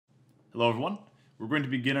Hello everyone. We're going to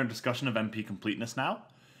begin our discussion of MP completeness now.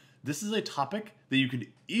 This is a topic that you could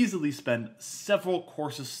easily spend several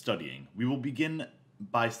courses studying. We will begin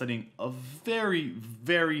by studying a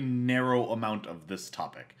very narrow amount of this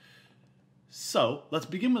topic. So let's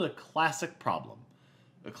begin with a classic problem.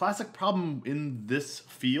 A classic problem in this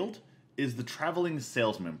field is the traveling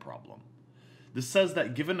salesman problem. This says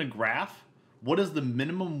that given a graph, what is the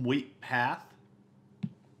minimum weight path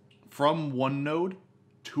from one node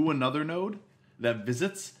to another node that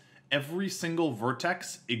visits every single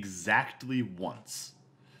vertex exactly once.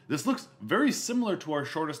 This looks very similar to our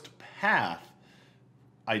shortest path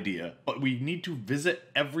idea, but we need to visit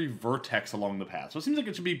every vertex along the path. So it seems like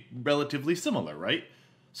it should be relatively similar, right?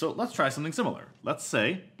 So let's try something similar. Let's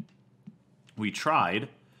say we tried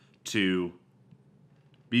to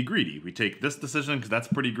be greedy. We take this decision because that's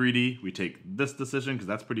pretty greedy. We take this decision because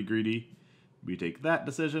that's pretty greedy. We take that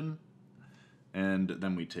decision, and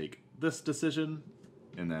then we take this decision,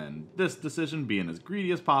 and then this decision, being as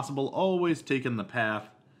greedy as possible, always taking the path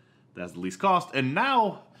that has the least cost. And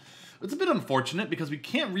now, it's a bit unfortunate because we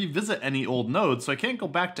can't revisit any old nodes, so I can't go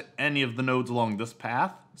back to any of the nodes along this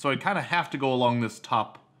path. So I kind of have to go along this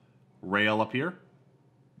top rail up here.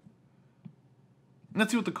 And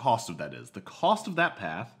let's see what the cost of that is. The cost of that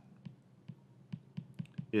path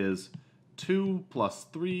is 2 plus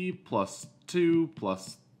 3 plus 2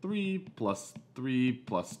 plus 3 plus 3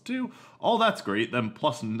 plus 2. All that's great. Then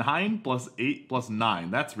plus 9 plus 8 plus 9.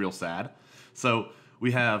 That's real sad. So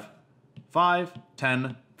we have 5,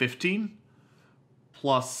 10, 15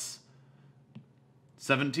 plus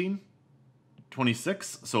 17,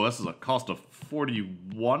 26. So this is a cost of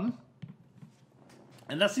 41.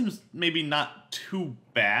 And that seems maybe not too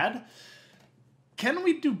bad. Can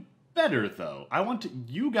we do better, though? I want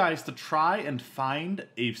you guys to try and find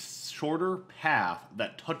a shorter path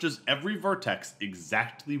that touches every vertex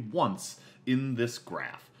exactly once in this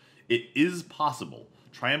graph. It is possible.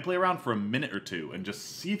 Try and play around for a minute or two and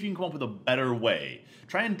just see if you can come up with a better way.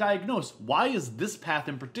 Try and diagnose why is this path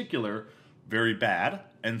in particular very bad,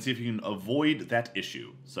 and see if you can avoid that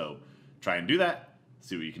issue. So try and do that,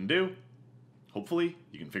 see what you can do. Hopefully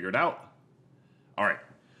you can figure it out. All right,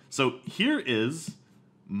 so here is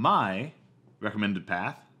my recommended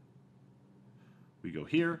path. We go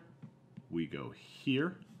here, we go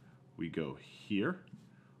here, we go here,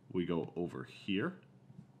 we go over here,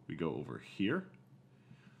 we go over here,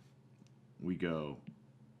 we go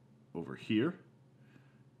over here,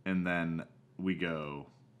 and then we go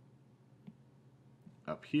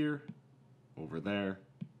up here, over there,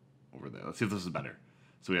 over there. Let's see if this is better.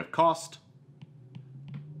 So we have cost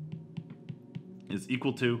is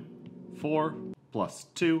equal to 4 plus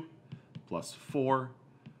 2 plus 4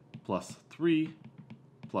 plus 3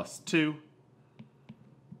 plus 2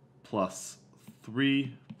 plus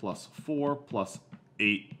 3 plus 4 plus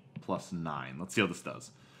 8 plus 9. Let's see how this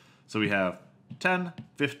does. So we have 10,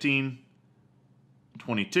 15,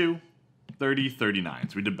 22, 30, 39.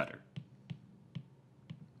 So we did better.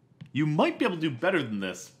 You might be able to do better than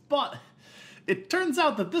this, but it turns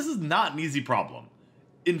out that this is not an easy problem.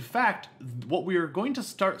 In fact, what we are going to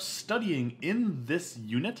start studying in this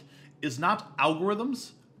unit is not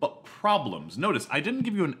algorithms, but problems. Notice, I didn't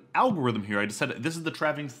give you an algorithm here. I just said this is the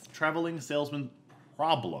traveling salesman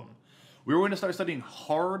problem. We're going to start studying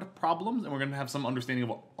hard problems, and we're going to have some understanding of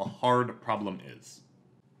what a hard problem is.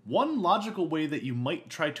 One logical way that you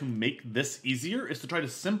might try to make this easier is to try to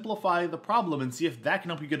simplify the problem and see if that can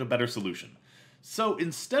help you get a better solution. So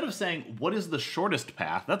instead of saying, what is the shortest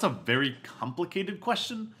path? That's a very complicated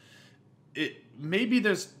question. Maybe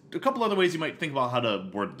there's a couple other ways you might think about how to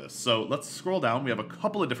word this. So let's scroll down. We have a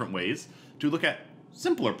couple of different ways to look at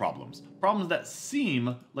simpler problems. Problems that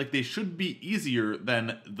seem like they should be easier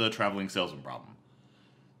than the traveling salesman problem.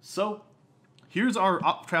 So here's our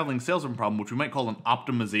traveling salesman problem, which we might call an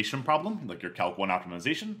optimization problem, like your Calc 1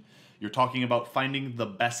 optimization. You're talking about finding the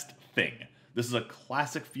best thing. This is a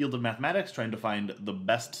classic field of mathematics, trying to find the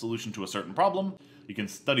best solution to a certain problem. You can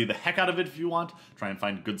study the heck out of it if you want, try and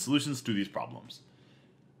find good solutions to these problems.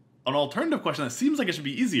 An alternative question that seems like it should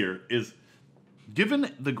be easier is,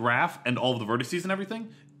 given the graph and all of the vertices and everything,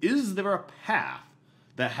 is there a path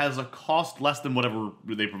that has a cost less than whatever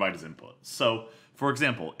they provide as input? So, for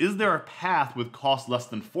example, is there a path with cost less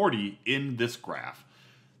than 40 in this graph?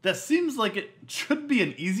 That seems like it should be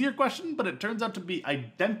an easier question, but it turns out to be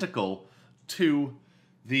identical to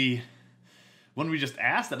the one we just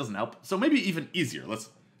asked. That doesn't help. So maybe even easier. Let's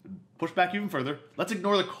push back even further. Let's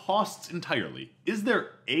ignore the costs entirely. Is there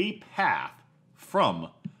a path from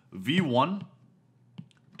V1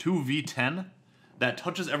 to V10 that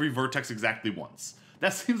touches every vertex exactly once?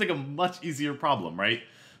 That seems like a much easier problem, right?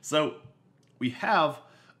 So we have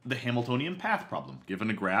the Hamiltonian path problem. Given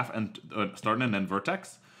a graph and start and end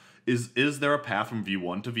vertex, is there a path from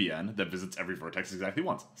v1 to vn that visits every vertex exactly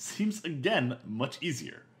once? Seems, again, much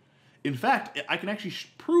easier. In fact, I can actually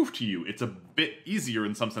prove to you it's a bit easier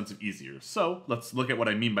in some sense of easier. So let's look at what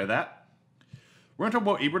I mean by that. We're going to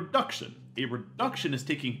talk about a reduction. A reduction is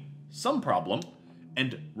taking some problem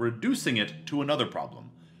and reducing it to another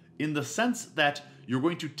problem, in the sense that you're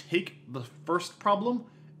going to take the first problem,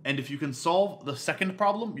 and if you can solve the second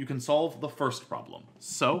problem, you can solve the first problem.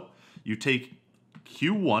 So you take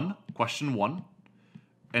Q1, question 1,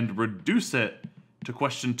 and reduce it to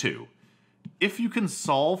question 2. If you can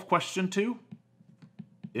solve question 2,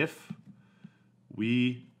 if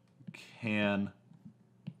we can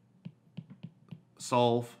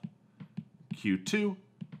solve Q2,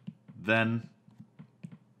 then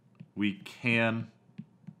we can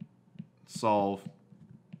solve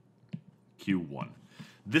Q1.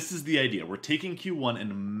 This is the idea. We're taking Q1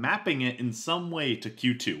 and mapping it in some way to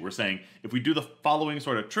Q2. We're saying if we do the following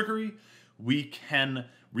sort of trickery, we can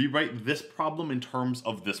rewrite this problem in terms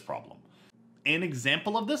of this problem. An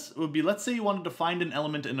example of this would be, let's say you wanted to find an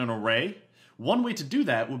element in an array. One way to do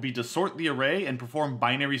that would be to sort the array and perform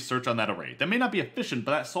binary search on that array. That may not be efficient,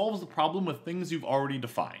 but that solves the problem with things you've already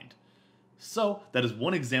defined. So that is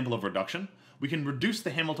one example of reduction. We can reduce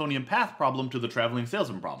the Hamiltonian path problem to the traveling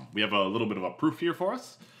salesman problem. We have a little bit of a proof here for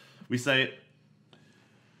us. We say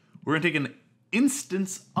we're going to take an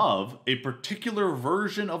instance of a particular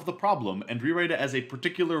version of the problem and rewrite it as a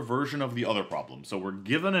particular version of the other problem. So we're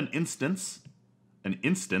given an instance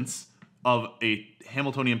of a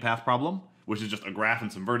Hamiltonian path problem, which is just a graph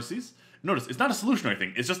and some vertices. Notice, it's not a solution or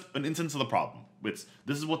anything, it's just an instance of the problem. This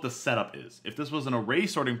is what the setup is. If this was an array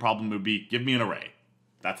sorting problem, it would be, give me an array.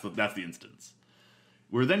 That's the instance.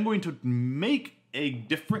 We're then going to make a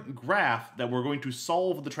different graph that we're going to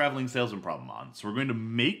solve the traveling salesman problem on. So we're going to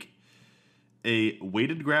make a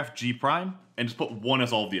weighted graph G prime and just put 1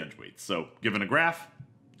 as all of the edge weights. So given a graph,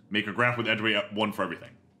 make a graph with edge weight 1 for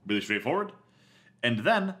everything. Really straightforward. And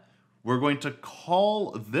then we're going to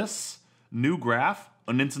call this new graph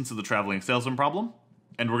an instance of the traveling salesman problem,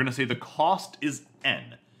 and we're going to say the cost is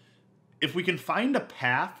n. If we can find a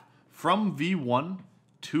path from v1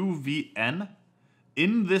 to vn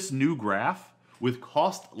in this new graph with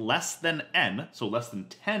cost less than n, so less than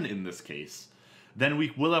 10 in this case, then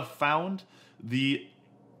we will have found the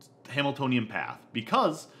Hamiltonian path,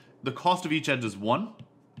 because the cost of each edge is 1.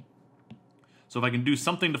 So if I can do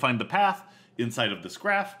something to find the path inside of this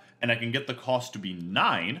graph, and I can get the cost to be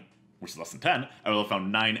 9, which is less than 10, I will have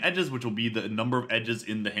found 9 edges, which will be the number of edges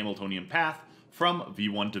in the Hamiltonian path from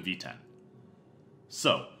v1 to v10.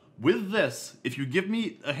 So with this, if you give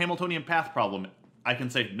me a Hamiltonian path problem, I can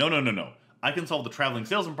say, no. I can solve the traveling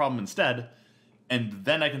salesman problem instead, and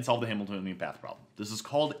then I can solve the Hamiltonian path problem. This is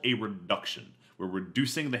called a reduction. We're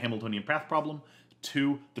reducing the Hamiltonian path problem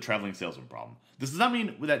to the traveling salesman problem. This does not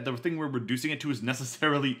mean that the thing we're reducing it to is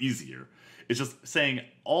necessarily easier. It's just saying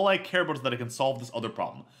all I care about is that I can solve this other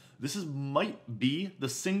problem. This might be the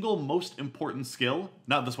single most important skill,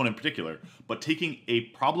 not this one in particular, but taking a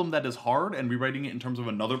problem that is hard and rewriting it in terms of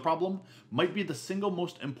another problem might be the single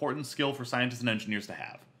most important skill for scientists and engineers to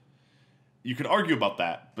have. You could argue about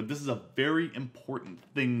that, but this is a very important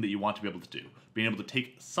thing that you want to be able to do. Being able to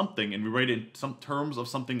take something and rewrite it in some terms of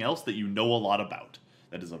something else that you know a lot about.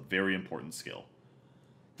 That is a very important skill.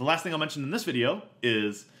 The last thing I'll mention in this video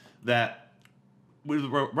is that with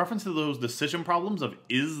reference to those decision problems of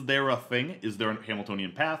is there a thing, is there a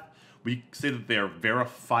Hamiltonian path, we say that they are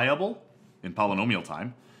verifiable in polynomial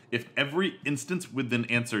time. If every instance with an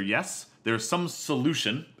answer yes, there's some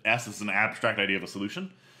solution, S is an abstract idea of a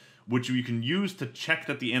solution, which you can use to check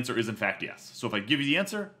that the answer is in fact yes. So if I give you the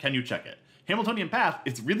answer, can you check it? Hamiltonian path,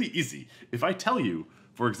 it's really easy. If I tell you,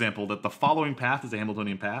 for example, that the following path is a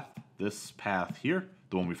Hamiltonian path, this path here,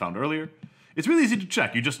 the one we found earlier, it's really easy to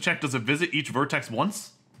check. You just check, does it visit each vertex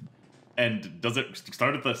once? And does it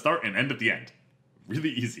start at the start and end at the end? Really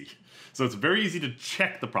easy. So it's very easy to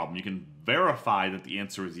check the problem. You can verify that the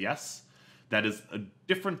answer is yes. That is a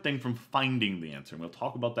different thing from finding the answer, and we'll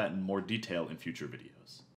talk about that in more detail in future videos.